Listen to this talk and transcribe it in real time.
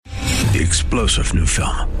the explosive new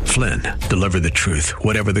film, Flynn, Deliver the Truth,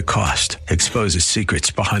 Whatever the Cost, exposes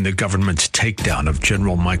secrets behind the government's takedown of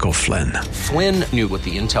General Michael Flynn. Flynn knew what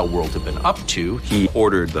the intel world had been up to. He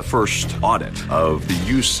ordered the first audit of the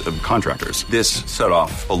use of contractors. This set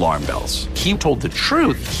off alarm bells. He told the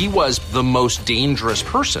truth. He was the most dangerous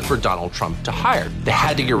person for Donald Trump to hire. They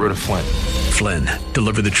had to get rid of Flynn. Flynn,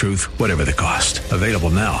 Deliver the Truth, Whatever the Cost. Available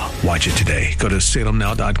now. Watch it today. Go to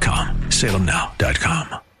salemnow.com.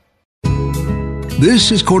 salemnow.com.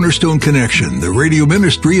 This is Cornerstone Connection, the radio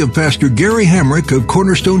ministry of Pastor Gary Hamrick of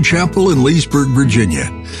Cornerstone Chapel in Leesburg, Virginia.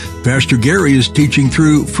 Pastor Gary is teaching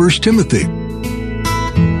through 1 Timothy. Real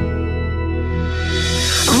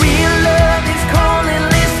love is calling,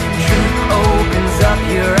 listen, truth opens up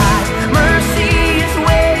your eyes. Mercy is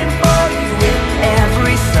waiting for you with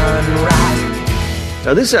every sunrise.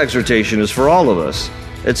 Now this exhortation is for all of us.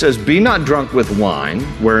 It says, be not drunk with wine,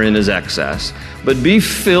 wherein is excess, but be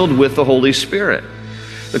filled with the Holy Spirit.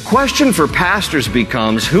 The question for pastors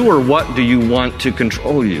becomes, who or what do you want to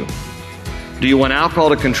control you? Do you want alcohol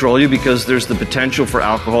to control you because there's the potential for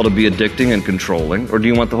alcohol to be addicting and controlling, or do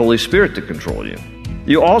you want the Holy Spirit to control you?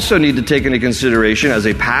 You also need to take into consideration as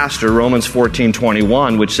a pastor, Romans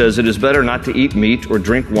 14:21, which says it is better not to eat meat or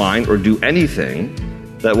drink wine or do anything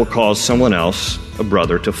that will cause someone else, a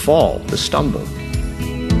brother, to fall, to stumble.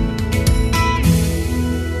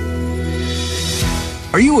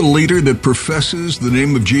 Are you a leader that professes the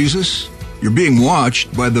name of Jesus? You're being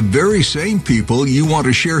watched by the very same people you want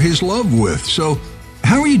to share his love with. So,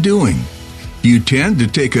 how are you doing? Do you tend to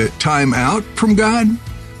take a time out from God,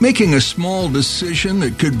 making a small decision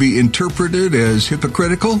that could be interpreted as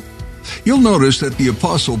hypocritical? You'll notice that the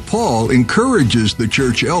Apostle Paul encourages the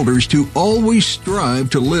church elders to always strive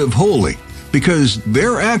to live holy, because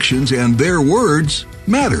their actions and their words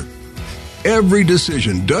matter. Every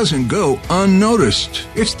decision doesn't go unnoticed.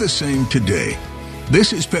 It's the same today.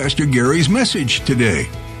 This is Pastor Gary's message today.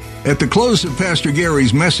 At the close of Pastor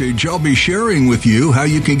Gary's message, I'll be sharing with you how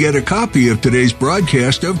you can get a copy of today's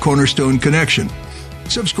broadcast of Cornerstone Connection.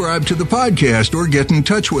 Subscribe to the podcast or get in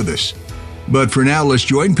touch with us. But for now, let's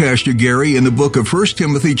join Pastor Gary in the book of 1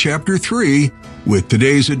 Timothy chapter 3 with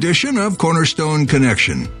today's edition of Cornerstone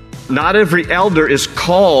Connection. Not every elder is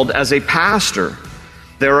called as a pastor.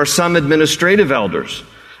 There are some administrative elders,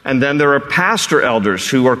 and then there are pastor elders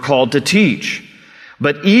who are called to teach.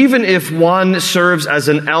 But even if one serves as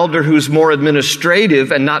an elder who's more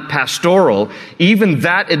administrative and not pastoral, even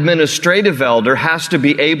that administrative elder has to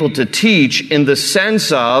be able to teach in the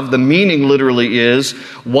sense of, the meaning literally is,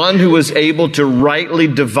 one who is able to rightly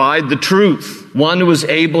divide the truth, one who is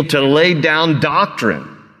able to lay down doctrine.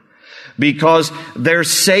 Because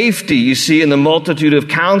there's safety, you see, in the multitude of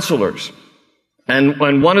counselors.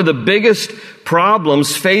 And one of the biggest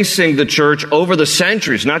problems facing the church over the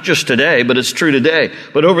centuries, not just today, but it's true today,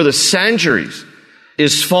 but over the centuries,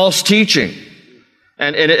 is false teaching.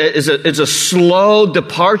 And it's a slow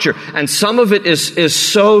departure. And some of it is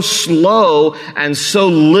so slow and so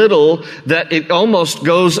little that it almost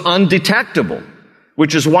goes undetectable.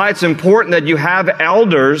 Which is why it's important that you have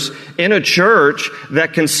elders in a church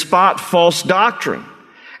that can spot false doctrine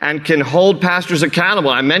and can hold pastors accountable.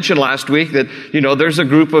 I mentioned last week that, there's a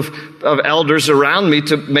group of elders around me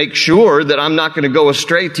to make sure that I'm not going to go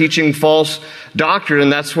astray teaching false doctrine.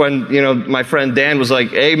 And that's when, my friend Dan was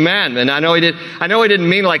like, amen. And I know he didn't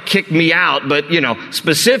mean like kick me out, but,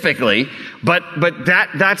 specifically. But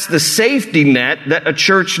that's the safety net that a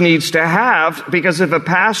church needs to have, because if a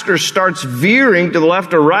pastor starts veering to the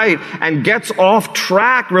left or right and gets off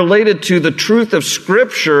track related to the truth of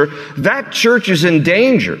Scripture, that church is in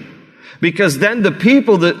danger. Because then the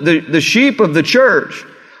people, the sheep of the church,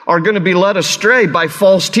 are going to be led astray by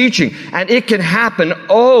false teaching. And it can happen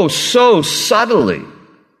so subtly.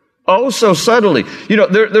 Oh, so subtly.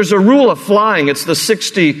 There's a rule of flying. It's the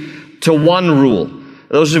 60-to-1 rule.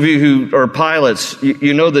 Those of you who are pilots,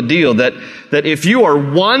 you know the deal, that if you are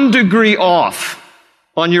 1 degree off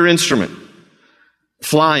on your instrument,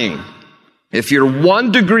 flying, if you're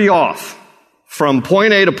 1 degree off from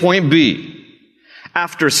point A to point B,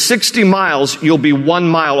 after 60 miles, you'll be 1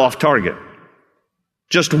 mile off target.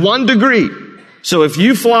 Just 1 degree. So if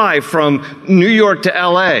you fly from New York to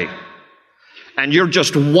LA, and you're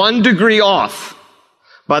just 1 degree off,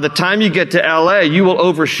 by the time you get to LA, you will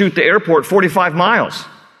overshoot the airport 45 miles.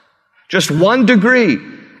 Just 1 degree.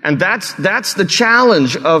 And that's the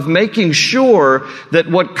challenge of making sure that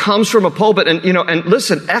what comes from a pulpit, and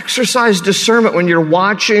listen, exercise discernment when you're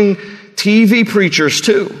watching TV preachers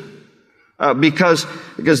too. Because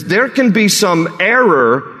there can be some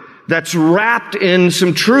error that's wrapped in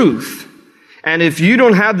some truth. And if you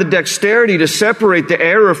don't have the dexterity to separate the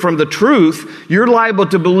error from the truth, you're liable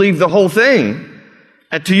to believe the whole thing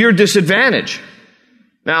to your disadvantage.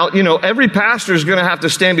 Now, every pastor is going to have to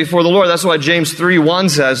stand before the Lord. That's why James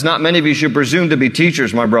 3:1 says, not many of you should presume to be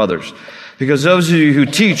teachers, my brothers, because those of you who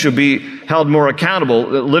teach will be held more accountable.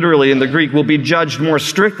 Literally in the Greek, will be judged more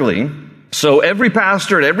strictly. So every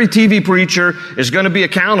pastor and every TV preacher is going to be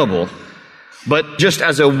accountable. But just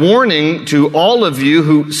as a warning to all of you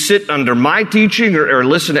who sit under my teaching or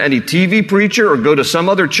listen to any TV preacher or go to some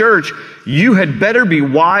other church, you had better be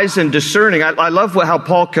wise and discerning. I love how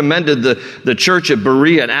Paul commended the church at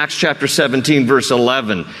Berea in Acts chapter 17, verse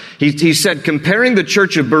 11. He said, comparing the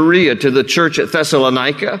church of Berea to the church at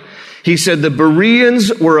Thessalonica, he said, the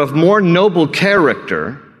Bereans were of more noble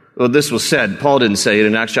character. Well, this was said. Paul didn't say it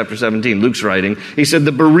in Acts chapter 17. Luke's writing. He said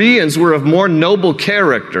the Bereans were of more noble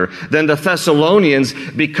character than the Thessalonians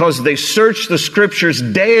because they searched the scriptures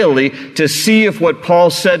daily to see if what Paul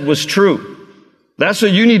said was true. That's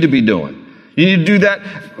what you need to be doing. You need to do that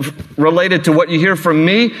related to what you hear from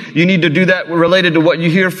me. You need to do that related to what you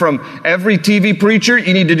hear from every TV preacher.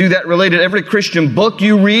 You need to do that related to every Christian book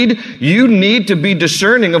you read. You need to be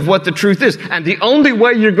discerning of what the truth is. And the only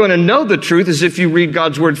way you're going to know the truth is if you read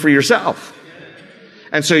God's Word for yourself.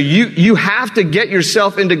 And so you have to get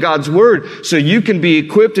yourself into God's Word so you can be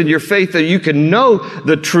equipped in your faith that you can know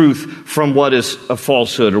the truth from what is a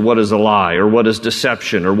falsehood or what is a lie or what is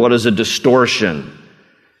deception or what is a distortion.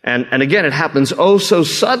 And again, it happens oh so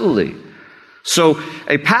subtly. So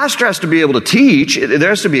a pastor has to be able to teach. There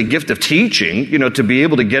has to be a gift of teaching, to be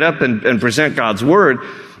able to get up and present God's Word.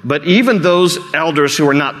 But even those elders who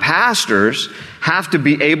are not pastors have to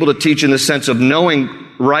be able to teach in the sense of knowing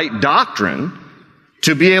right doctrine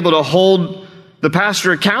to be able to hold the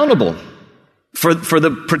pastor accountable for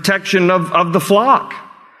the protection of the flock.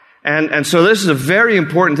 And so this is a very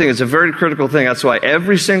important thing. It's a very critical thing. That's why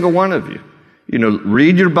every single one of you,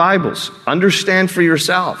 read your Bibles. Understand for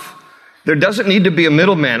yourself. There doesn't need to be a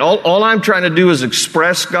middleman. All I'm trying to do is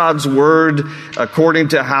express God's Word according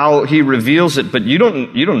to how He reveals it. But you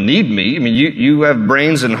don't need me. I mean, you have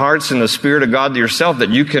brains and hearts and the Spirit of God yourself that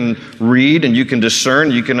you can read and you can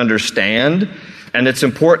discern, you can understand. And it's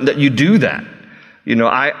important that you do that.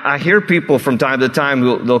 I hear people from time to time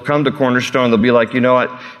they'll come to Cornerstone. They'll be like,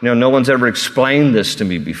 no one's ever explained this to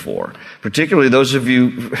me before. Particularly those of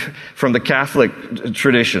you from the Catholic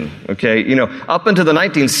tradition. Okay, up into the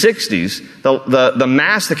 1960s,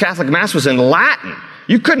 the Catholic Mass was in Latin.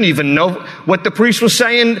 You couldn't even know what the priest was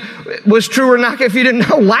saying was true or not if you didn't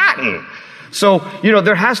know Latin. So,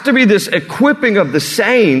 there has to be this equipping of the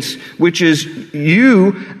saints, which is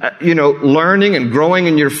you learning and growing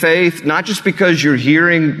in your faith, not just because you're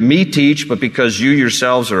hearing me teach, but because you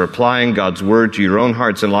yourselves are applying God's Word to your own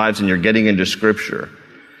hearts and lives and you're getting into Scripture.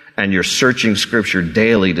 And you're searching Scripture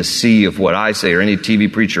daily to see if what I say or any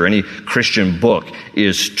TV preacher, any Christian book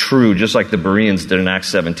is true, just like the Bereans did in Acts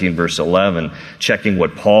 17, verse 11, checking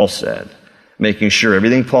what Paul said. Making sure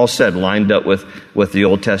everything Paul said lined up with the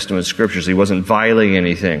Old Testament scriptures. He wasn't violating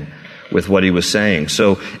anything with what he was saying.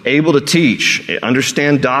 So able to teach,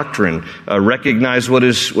 understand doctrine, recognize what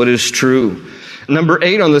is true. Number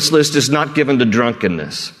 8 on this list is not given to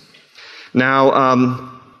drunkenness.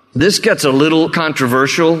 Now, this gets a little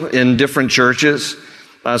controversial in different churches.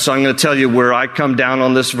 So I'm going to tell you where I come down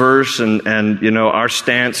on this verse and our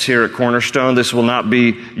stance here at Cornerstone. This will not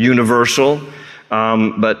be universal.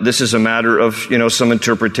 But this is a matter of, some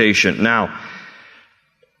interpretation. Now,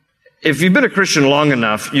 if you've been a Christian long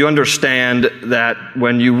enough, you understand that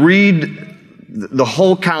when you read the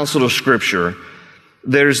whole counsel of Scripture,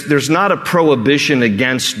 there's not a prohibition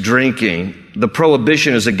against drinking. The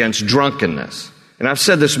prohibition is against drunkenness. And I've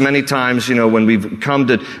said this many times, when we've come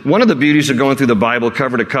to, one of the beauties of going through the Bible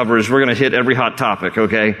cover to cover is we're going to hit every hot topic,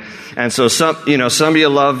 okay? And so some of you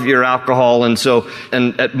love your alcohol, and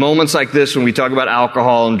at moments like this when we talk about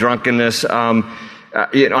alcohol and drunkenness,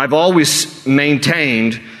 I've always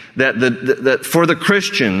maintained that for the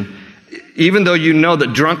Christian, even though you know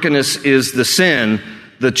that drunkenness is the sin,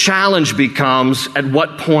 the challenge becomes, at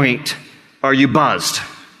what point are you buzzed?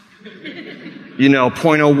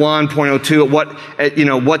 0.01,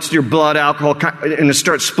 0.02, what's your blood alcohol? And it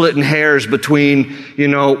starts splitting hairs between,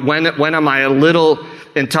 when am I a little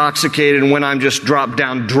intoxicated and when I'm just dropped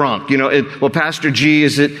down drunk? Pastor G,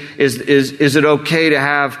 is it okay to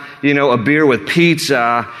have, a beer with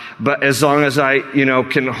pizza, but as long as I,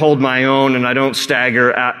 can hold my own and I don't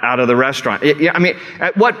stagger out of the restaurant?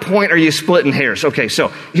 At what point are you splitting hairs? Okay, so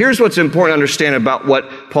here's what's important to understand about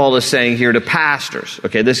what Paul is saying here to pastors.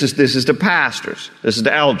 Okay, this is to pastors. This is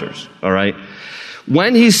to elders, all right?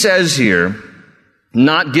 When he says here,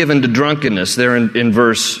 not given to drunkenness, there in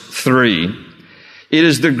verse 3. It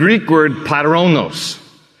is the Greek word pateronos.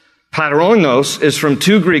 Pateronos is from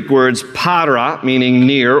two Greek words, para, meaning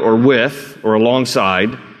near or with or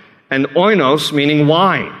alongside, and oinos, meaning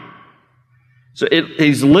wine. So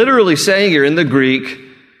he's literally saying here in the Greek,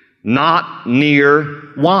 not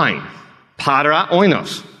near wine. Para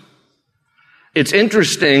oinos. It's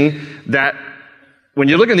interesting that when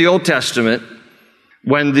you look in the Old Testament,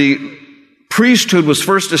 when the priesthood was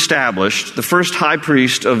first established, the first high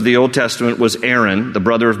priest of the Old Testament was Aaron, the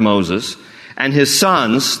brother of Moses, and his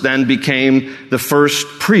sons then became the first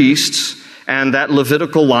priests, and that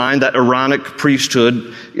Levitical line, that Aaronic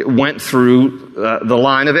priesthood, went through the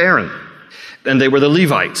line of Aaron. And they were the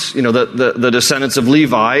Levites, the descendants of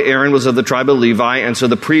Levi. Aaron was of the tribe of Levi, and so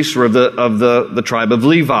the priests were of the tribe of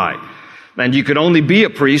Levi. And you could only be a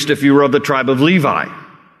priest if you were of the tribe of Levi,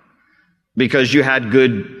 because you had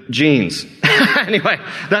good genes. Anyway,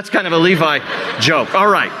 that's kind of a Levi joke. All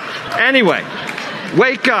right. Anyway,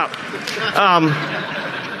 wake up.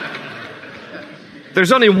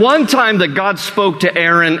 There's only one time that God spoke to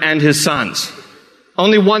Aaron and his sons.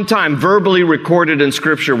 Only one time verbally recorded in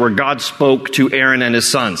Scripture where God spoke to Aaron and his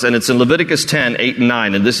sons. And it's in Leviticus 10, 8 and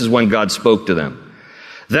 9. And this is when God spoke to them.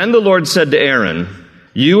 Then the Lord said to Aaron,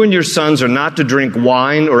 "You and your sons are not to drink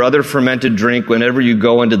wine or other fermented drink whenever you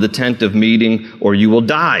go into the tent of meeting, or you will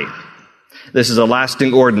die. This is a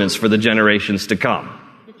lasting ordinance for the generations to come."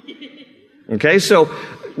 Okay, so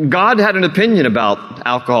God had an opinion about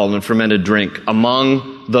alcohol and fermented drink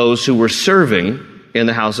among those who were serving in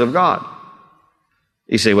the house of God.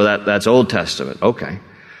 You say, well, that's Old Testament. Okay.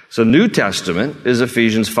 So New Testament is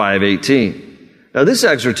Ephesians 5:18. Now this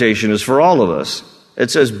exhortation is for all of us.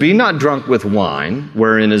 It says, "Be not drunk with wine,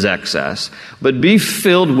 wherein is excess, but be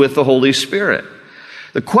filled with the Holy Spirit."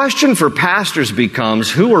 The question for pastors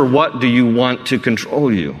becomes, who or what do you want to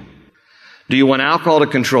control you? Do you want alcohol to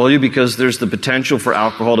control you because there's the potential for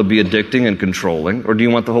alcohol to be addicting and controlling, or do you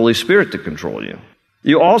want the Holy Spirit to control you?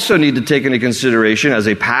 You also need to take into consideration as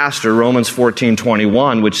a pastor Romans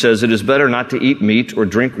 14:21, which says it is better not to eat meat or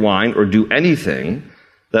drink wine or do anything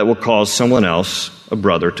that will cause someone else, a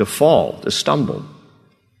brother, to fall, to stumble.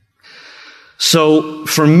 So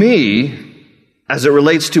for me, as it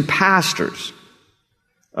relates to pastors,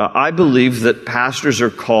 I believe that pastors are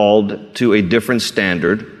called to a different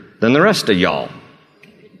standard than the rest of y'all.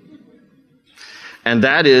 And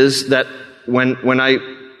that is that when I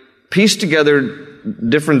piece together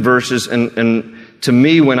different verses, and to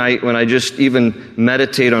me, when I just even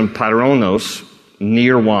meditate on pateronos,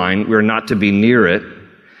 near wine, we're not to be near it,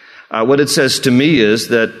 what it says to me is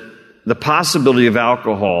that the possibility of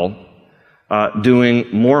alcohol doing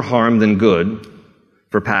more harm than good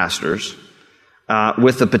for pastors,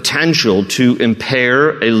 with the potential to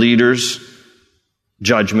impair a leader's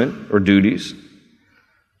judgment or duties,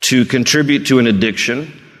 to contribute to an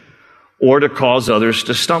addiction, or to cause others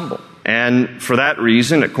to stumble. And for that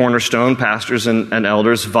reason, at Cornerstone, pastors and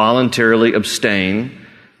elders voluntarily abstain,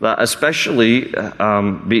 especially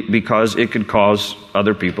because it could cause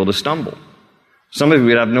other people to stumble. Some of you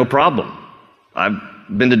would have no problem. I've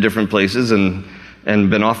been to different places and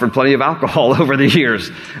been offered plenty of alcohol over the years.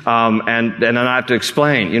 And then I have to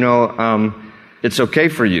explain, it's okay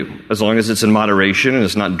for you as long as it's in moderation and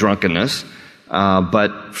it's not drunkenness.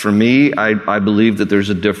 But for me, I believe that there's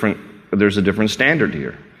a different standard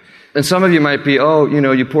here. And some of you might be,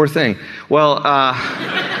 you poor thing. Well,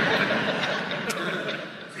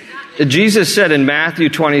 Jesus said in Matthew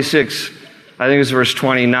 26, I think it's verse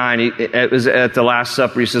 29, it was at the Last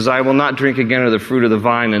Supper, he says, "I will not drink again of the fruit of the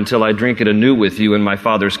vine until I drink it anew with you in my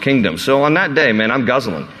Father's kingdom." So on that day, man, I'm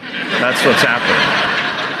guzzling. That's what's happening.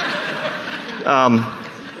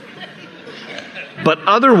 But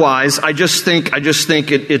otherwise, I just think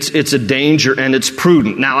it's a danger and it's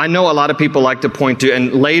prudent. Now, I know a lot of people like to point to,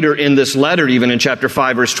 and later in this letter, even in chapter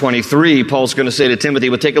 5, verse 23, Paul's going to say to Timothy,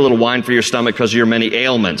 well, take a little wine for your stomach because of your many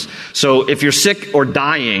ailments. So if you're sick or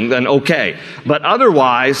dying, then okay. But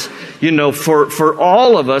otherwise, for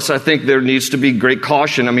all of us, I think there needs to be great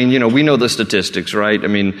caution. I mean, we know the statistics, right? I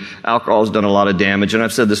mean, alcohol has done a lot of damage, and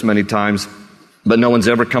I've said this many times. But no one's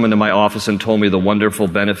ever come into my office and told me the wonderful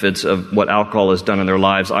benefits of what alcohol has done in their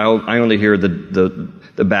lives. I only hear the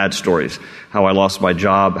bad stories. How I lost my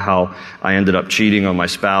job, how I ended up cheating on my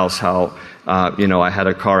spouse, how, I had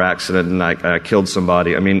a car accident and I killed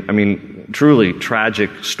somebody. I mean, truly tragic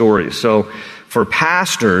stories. So for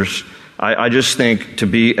pastors, I just think to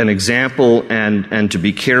be an example and to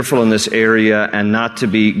be careful in this area and not to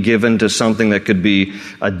be given to something that could be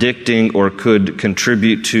addicting or could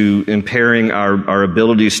contribute to impairing our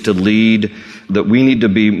abilities to lead, that we need to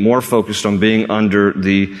be more focused on being under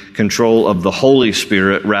the control of the Holy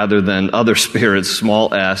Spirit rather than other spirits,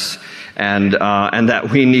 small s, and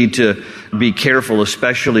that we need to be careful,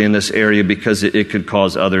 especially in this area, because it could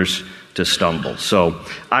cause others to stumble. So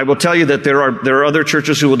I will tell you that there are other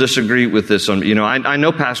churches who will disagree with this. I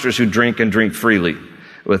know pastors who drink freely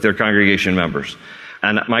with their congregation members,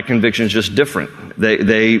 and my conviction is just different.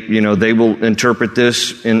 They will interpret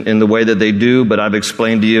this in the way that they do, but I've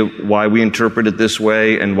explained to you why we interpret it this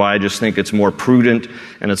way and why I just think it's more prudent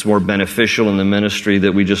and it's more beneficial in the ministry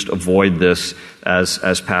that we just avoid this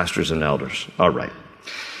as pastors and elders. All right.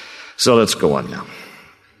 So let's go on now.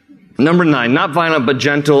 Number 9, not violent but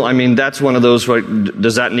gentle. I mean, that's one of those,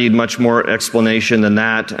 does that need much more explanation than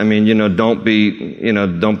that? I mean, don't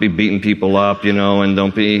be beating people up, and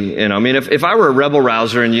don't be, I mean, if I were a rebel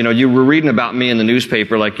rouser and, you were reading about me in the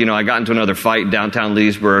newspaper, like, I got into another fight in downtown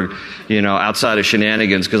Leesburg, outside of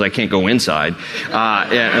shenanigans because I can't go inside,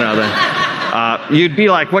 you'd be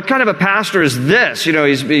like, what kind of a pastor is this?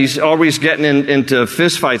 He's always getting into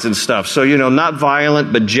fistfights and stuff. So, not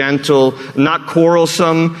violent but gentle, not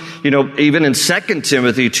quarrelsome. Even in 2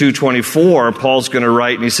 Timothy 2:24, Paul's going to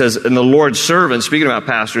write, and he says, and the Lord's servant, speaking about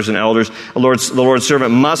pastors and elders, the Lord's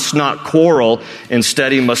servant must not quarrel.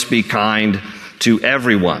 Instead, he must be kind to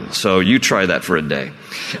everyone. So you try that for a day.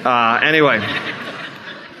 Anyway,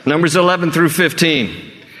 Numbers 11 through 15.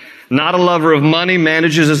 Not a lover of money,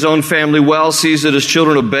 manages his own family well, sees that his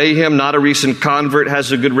children obey him, not a recent convert,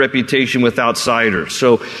 has a good reputation with outsiders.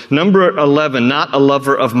 So, number 11, not a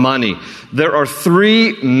lover of money. There are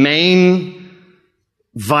 3 main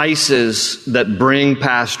vices that bring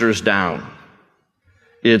pastors down.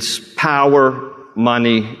 It's power,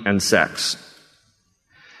 money, and sex.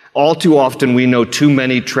 All too often we know too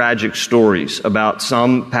many tragic stories about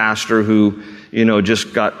some pastor who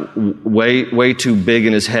just got way too big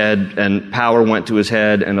in his head, and power went to his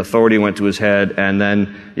head, and authority went to his head, and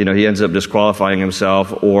then, he ends up disqualifying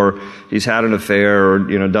himself, or he's had an affair, or,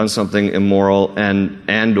 done something immoral,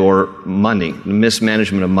 and or money,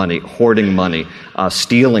 mismanagement of money, hoarding money,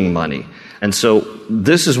 stealing money. And so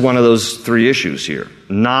this is one of those 3 issues here.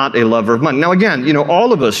 Not a lover of money. Now again,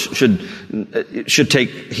 all of us should take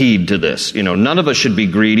heed to this. None of us should be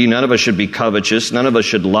greedy. None of us should be covetous. None of us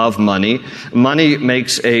should love money. Money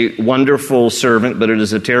makes a wonderful servant, but it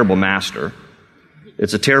is a terrible master.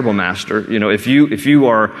 It's a terrible master. If you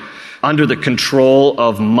are under the control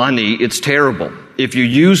of money, it's terrible. If you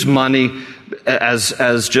use money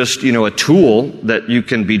as just, a tool that you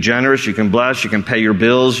can be generous, you can bless, you can pay your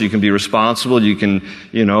bills, you can be responsible, you can,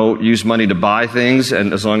 use money to buy things,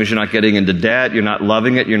 and as long as you're not getting into debt, you're not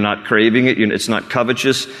loving it, you're not craving it, it's not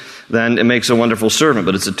covetous, then it makes a wonderful servant,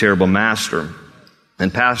 but it's a terrible master.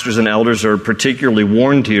 And pastors and elders are particularly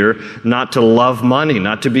warned here not to love money,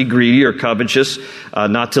 not to be greedy or covetous,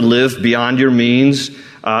 not to live beyond your means,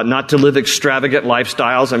 not to live extravagant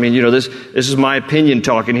lifestyles. I mean, this is my opinion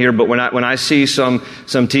talking here, but when I see some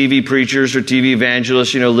TV preachers or TV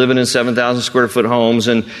evangelists, living in 7,000 square foot homes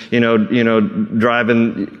and,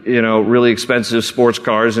 driving, really expensive sports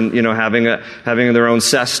cars and, having their own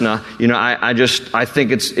Cessna, I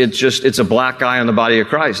think it's a black eye on the body of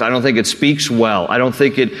Christ. I don't think it speaks well. I don't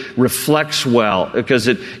think it reflects well, because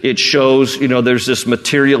it shows, there's this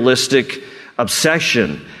materialistic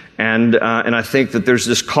obsession. And I think that there's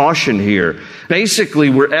this caution here.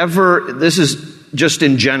 Basically, this is just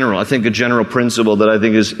in general, I think a general principle that I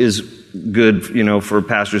think is good, for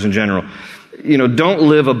pastors in general. Don't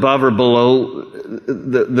live above or below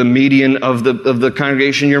the median of the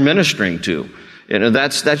congregation you're ministering to.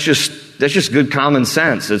 That's just good common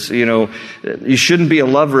sense. It's, you shouldn't be a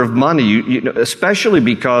lover of money, especially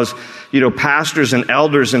because, pastors and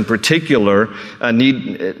elders in particular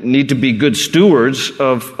need to be good stewards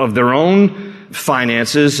of their own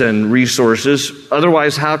finances and resources.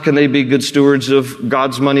 Otherwise, how can they be good stewards of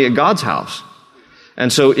God's money at God's house?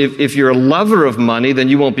 And so if you're a lover of money, then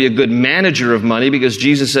you won't be a good manager of money, because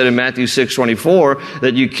Jesus said in Matthew 6:24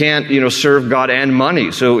 that you can't, serve God and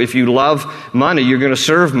money. So if you love money, you're going to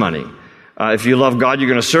serve money. If you love God, you're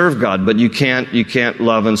going to serve God, but you can't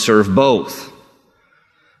love and serve both.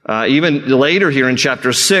 Even later here in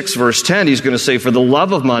chapter 6, verse 10, he's going to say, for the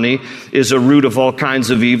love of money is a root of all kinds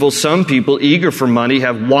of evil. Some people, eager for money,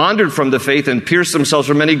 have wandered from the faith and pierced themselves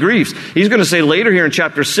with many griefs. He's going to say later here in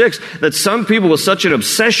chapter 6 that some people with such an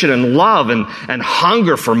obsession and love and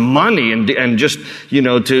hunger for money and just,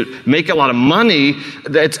 to make a lot of money,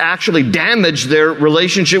 that's actually damaged their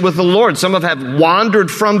relationship with the Lord. Some have wandered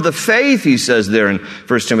from the faith, he says there in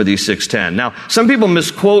 1 Timothy 6:10. Now, some people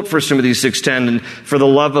misquote 1 Timothy 6:10, and for the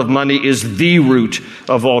love of money is the root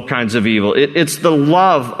of all kinds of evil. It's the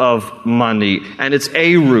love of money, and it's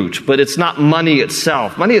a root, but it's not money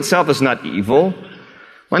itself. Money itself is not evil.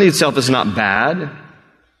 Money itself is not bad.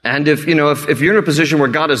 And if you're in a position where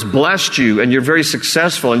God has blessed you and you're very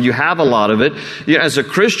successful and you have a lot of it, as a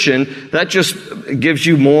Christian, that just gives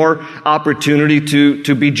you more opportunity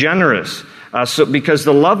to be generous. Because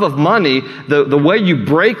the love of money, the way you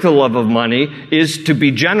break the love of money is to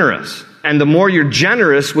be generous. And the more you're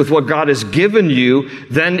generous with what God has given you,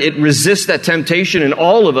 then it resists that temptation in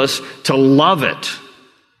all of us to love it.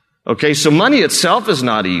 Okay, so money itself is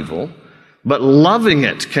not evil, but loving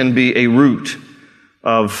it can be a root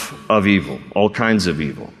of evil, all kinds of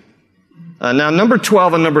evil. Now, number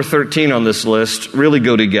 12 and number 13 on this list really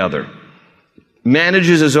go together.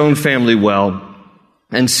 Manages his own family well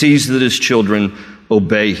and sees that his children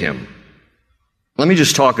obey him. Let me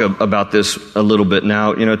just talk about this a little bit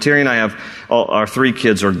now. Terry and I have, our 3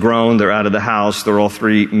 kids are grown. They're out of the house. They're all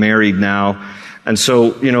 3 married now. And so,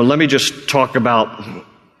 let me just talk about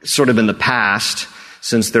sort of in the past,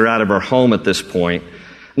 since they're out of our home at this point.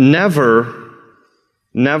 Never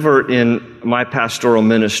in my pastoral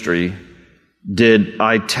ministry did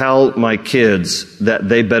I tell my kids that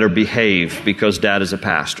they better behave because Dad is a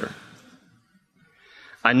pastor.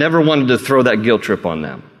 I never wanted to throw that guilt trip on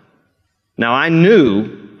them. Now, I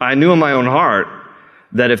knew in my own heart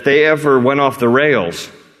that if they ever went off the rails,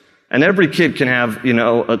 and every kid can have,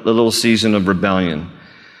 a little season of rebellion.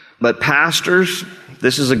 But pastors,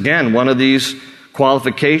 this is again one of these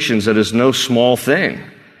qualifications that is no small thing.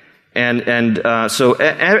 So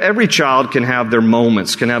every child can have their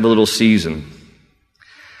moments, can have a little season.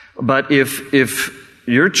 But if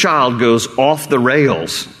your child goes off the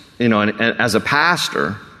rails, and as a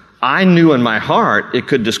pastor, I knew in my heart it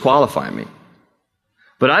could disqualify me.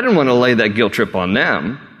 But I didn't want to lay that guilt trip on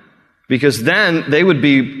them, because then they would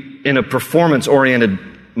be in a performance-oriented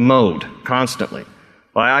mode constantly.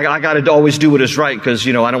 I got to always do what is right because,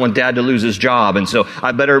 I don't want Dad to lose his job, and so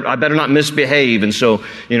I better not misbehave, and so,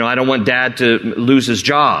 I don't want Dad to lose his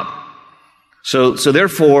job. So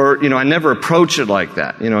therefore, I never approached it like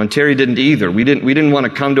that, and Terry didn't either. We didn't want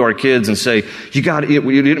to come to our kids and say,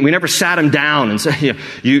 we never sat them down and say,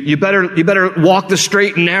 you better walk the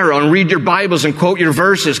straight and narrow and read your Bibles and quote your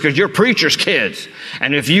verses because you're preacher's kids.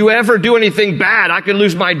 And if you ever do anything bad, I could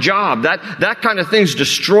lose my job. That kind of thing's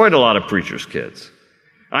destroyed a lot of preacher's kids.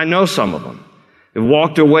 I know some of them. They've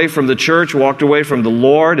walked away from the church, walked away from the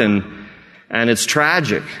Lord, and it's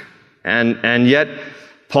tragic. And yet,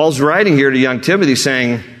 Paul's writing here to young Timothy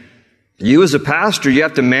saying, you as a pastor, you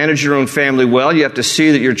have to manage your own family well. You have to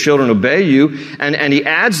see that your children obey you. And he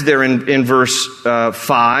adds there in verse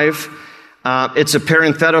 5, it's a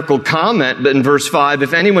parenthetical comment, but in verse 5,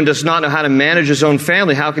 if anyone does not know how to manage his own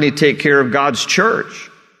family, how can he take care of God's church?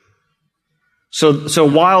 So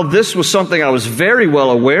while this was something I was very well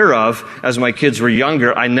aware of as my kids were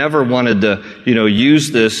younger, I never wanted to, use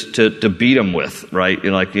this to beat them with, right?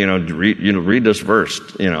 Read this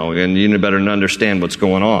verse, and you better understand what's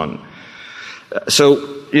going on.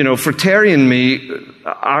 So, for Terry and me,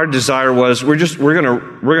 our desire was we're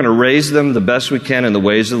going to raise them the best we can in the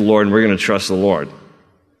ways of the Lord, and we're going to trust the Lord.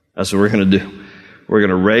 That's what we're going to do. We're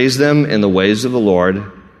going to raise them in the ways of the Lord,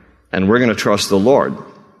 and we're going to trust the Lord.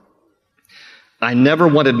 I never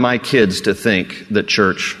wanted my kids to think that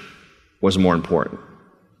church was more important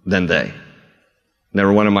than they.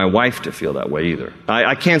 Never wanted my wife to feel that way either.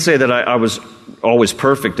 I can't say that I was always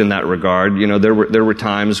perfect in that regard. There were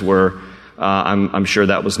times where I'm sure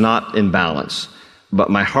that was not in balance. But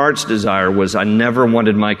my heart's desire was I never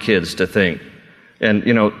wanted my kids to think, and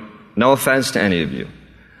no offense to any of you,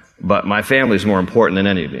 but my family is more important than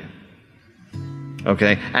any of you.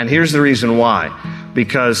 Okay? And here's the reason why.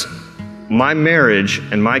 Because my marriage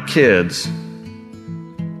and my kids,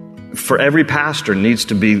 for every pastor, needs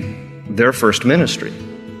to be their first ministry.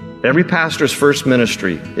 Every pastor's first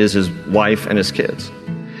ministry is his wife and his kids.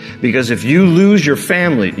 Because if you lose your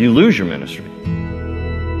family, you lose your ministry. Open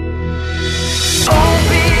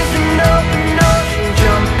ocean,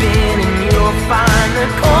 jump in and you'll find the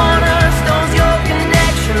cornerstone's your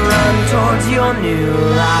connection. Run towards your new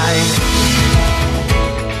life.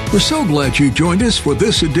 We're so glad you joined us for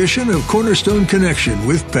this edition of Cornerstone Connection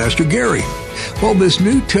with Pastor Gary. While this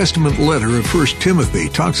New Testament letter of 1 Timothy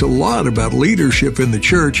talks a lot about leadership in the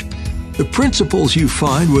church, the principles you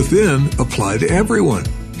find within apply to everyone.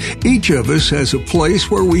 Each of us has a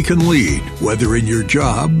place where we can lead, whether in your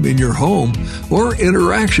job, in your home, or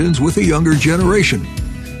interactions with a younger generation.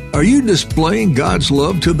 Are you displaying God's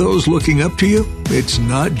love to those looking up to you? It's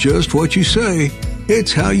not just what you say,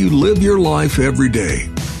 it's how you live your life every day.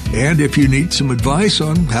 And if you need some advice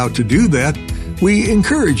on how to do that, we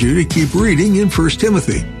encourage you to keep reading in 1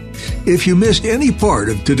 Timothy. If you missed any part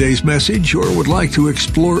of today's message or would like to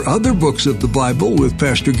explore other books of the Bible with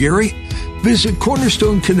Pastor Gary, visit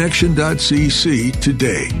cornerstoneconnection.cc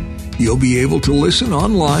today. You'll be able to listen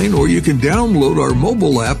online, or you can download our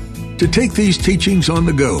mobile app to take these teachings on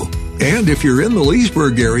the go. And if you're in the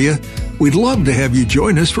Leesburg area, we'd love to have you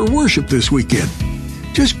join us for worship this weekend.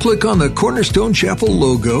 Just click on the Cornerstone Chapel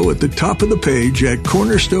logo at the top of the page at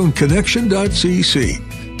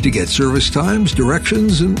cornerstoneconnection.cc to get service times,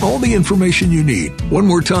 directions, and all the information you need. One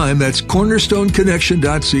more time, that's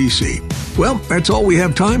cornerstoneconnection.cc. Well, that's all we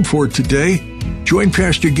have time for today. Join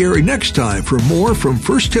Pastor Gary next time for more from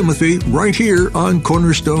 1 Timothy right here on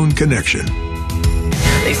Cornerstone Connection.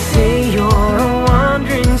 They say you're a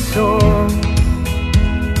wandering soul,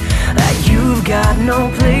 that you've got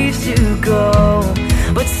no place to go,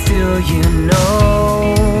 but still you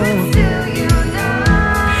know,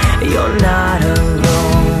 you're not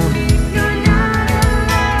alone.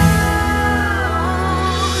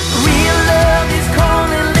 Real love is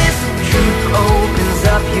calling, listen, truth opens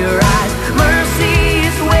up your eyes. Mercy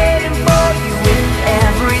is waiting for you with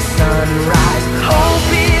every sunrise.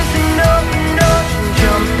 Hope is an open ocean,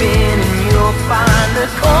 jump in and you'll find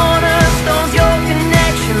the cornerstones, your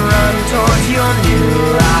connection, run towards your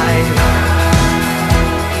new life.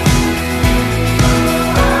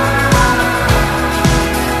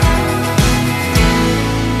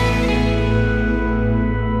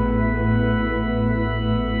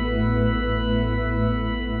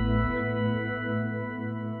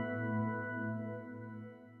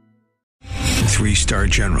 Three-star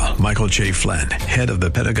General Michael J. Flynn, head of the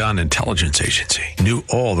Pentagon Intelligence Agency, knew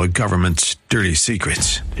all the government's dirty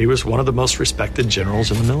secrets. He was one of the most respected generals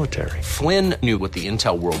in the military. Flynn knew what the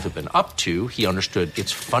intel world had been up to. He understood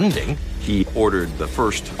its funding. He ordered the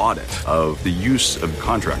first audit of the use of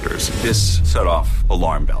contractors. This set off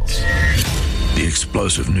alarm bells. The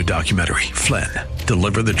explosive new documentary, Flynn,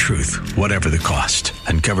 Deliver the Truth, Whatever the Cost,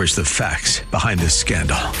 uncovers the facts behind this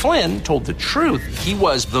scandal. Flynn told the truth. He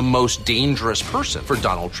was the most dangerous person for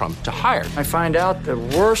Donald Trump to hire. I find out the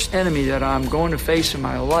worst enemy that I'm going to face in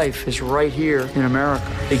my life is right here in America.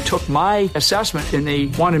 They took my assessment and they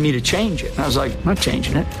wanted me to change it. And I was like, I'm not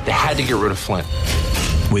changing it. They had to get rid of Flynn.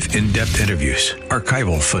 With in-depth interviews,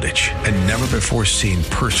 archival footage, and never-before-seen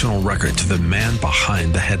personal records of the man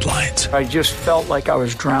behind the headlines. I just felt like I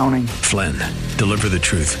was drowning. Flynn, Deliver the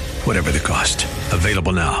Truth, Whatever the Cost.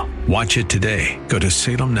 Available now. Watch it today. Go to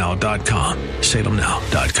salemnow.com.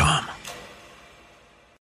 salemnow.com.